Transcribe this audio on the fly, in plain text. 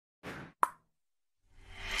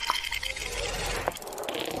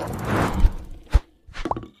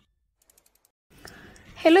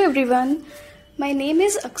Hello everyone, my name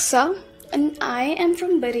is Aqsa and I am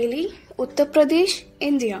from Bareilly, Uttar Pradesh,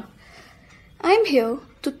 India. I am here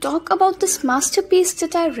to talk about this masterpiece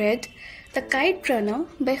that I read, The Kite Runner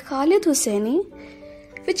by Khaled Hosseini,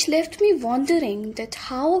 which left me wondering that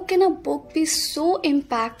how can a book be so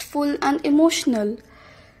impactful and emotional?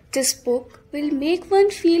 This book will make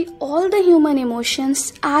one feel all the human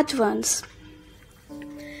emotions at once.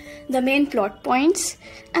 The main plot points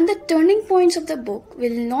and the turning points of the book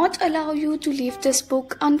will not allow you to leave this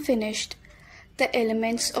book unfinished. The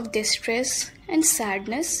elements of distress and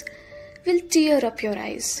sadness will tear up your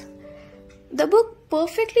eyes. The book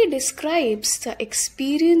perfectly describes the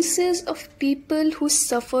experiences of people who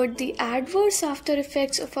suffered the adverse after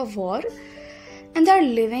effects of a war and are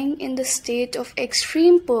living in the state of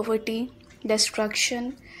extreme poverty,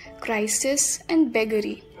 destruction, crisis, and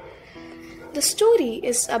beggary. The story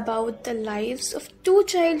is about the lives of two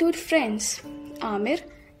childhood friends, Amir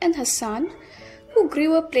and Hassan, who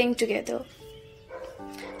grew up playing together.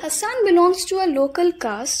 Hassan belongs to a local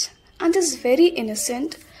caste and is very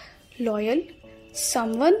innocent, loyal,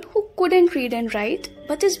 someone who couldn't read and write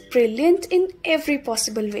but is brilliant in every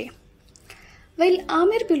possible way, while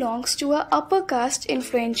Amir belongs to a upper caste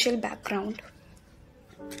influential background.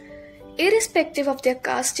 Irrespective of their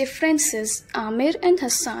caste differences, Amir and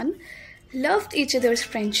Hassan loved each other's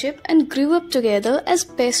friendship and grew up together as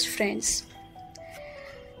best friends.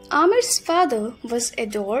 Amir's father was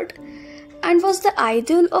adored and was the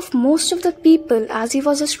idol of most of the people as he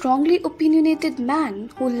was a strongly opinionated man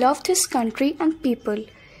who loved his country and people.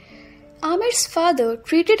 Amir's father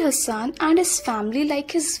treated Hassan and his family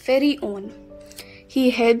like his very own.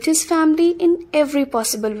 He helped his family in every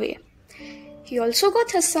possible way. He also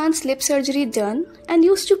got Hassan's lip surgery done and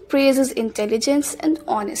used to praise his intelligence and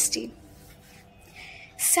honesty.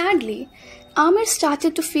 Sadly, Amir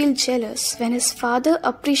started to feel jealous when his father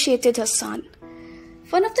appreciated Hassan.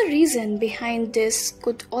 One of the reasons behind this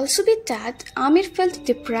could also be that Amir felt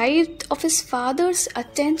deprived of his father's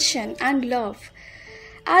attention and love,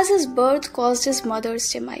 as his birth caused his mother's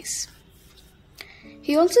demise.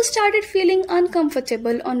 He also started feeling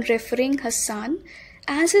uncomfortable on referring Hassan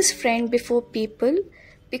as his friend before people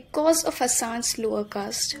because of Hassan's lower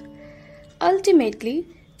caste. Ultimately,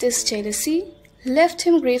 this jealousy left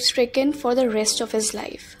him grief-stricken for the rest of his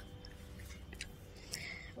life.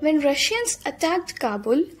 When Russians attacked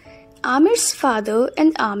Kabul, Amir's father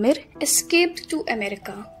and Amir escaped to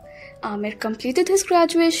America. Amir completed his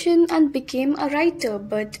graduation and became a writer,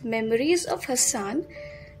 but memories of Hassan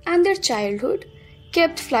and their childhood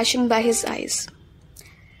kept flashing by his eyes.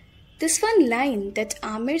 This one line that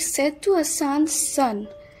Amir said to Hassan's son,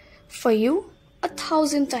 "For you,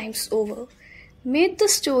 1,000 times over," made the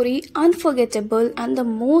story unforgettable and the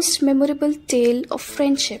most memorable tale of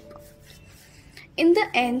friendship. In the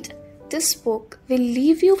end, this book will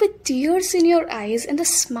leave you with tears in your eyes and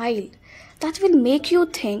a smile that will make you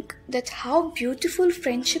think that how beautiful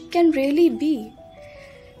friendship can really be.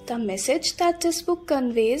 The message that this book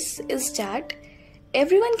conveys is that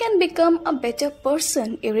everyone can become a better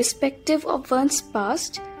person irrespective of one's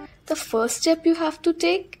past. The first step you have to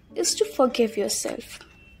take is to forgive yourself.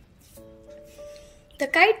 The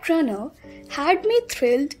Kite Runner had me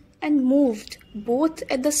thrilled and moved both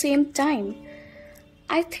at the same time.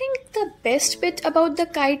 I think the best bit about The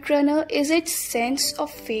Kite Runner is its sense of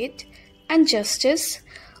fate and justice,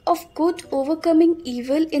 of good overcoming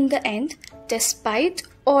evil in the end despite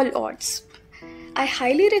all odds. I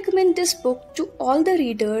highly recommend this book to all the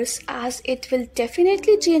readers as it will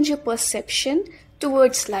definitely change your perception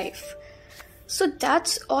towards life. So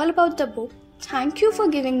that's all about the book. Thank you for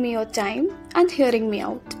giving me your time and hearing me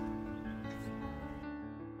out.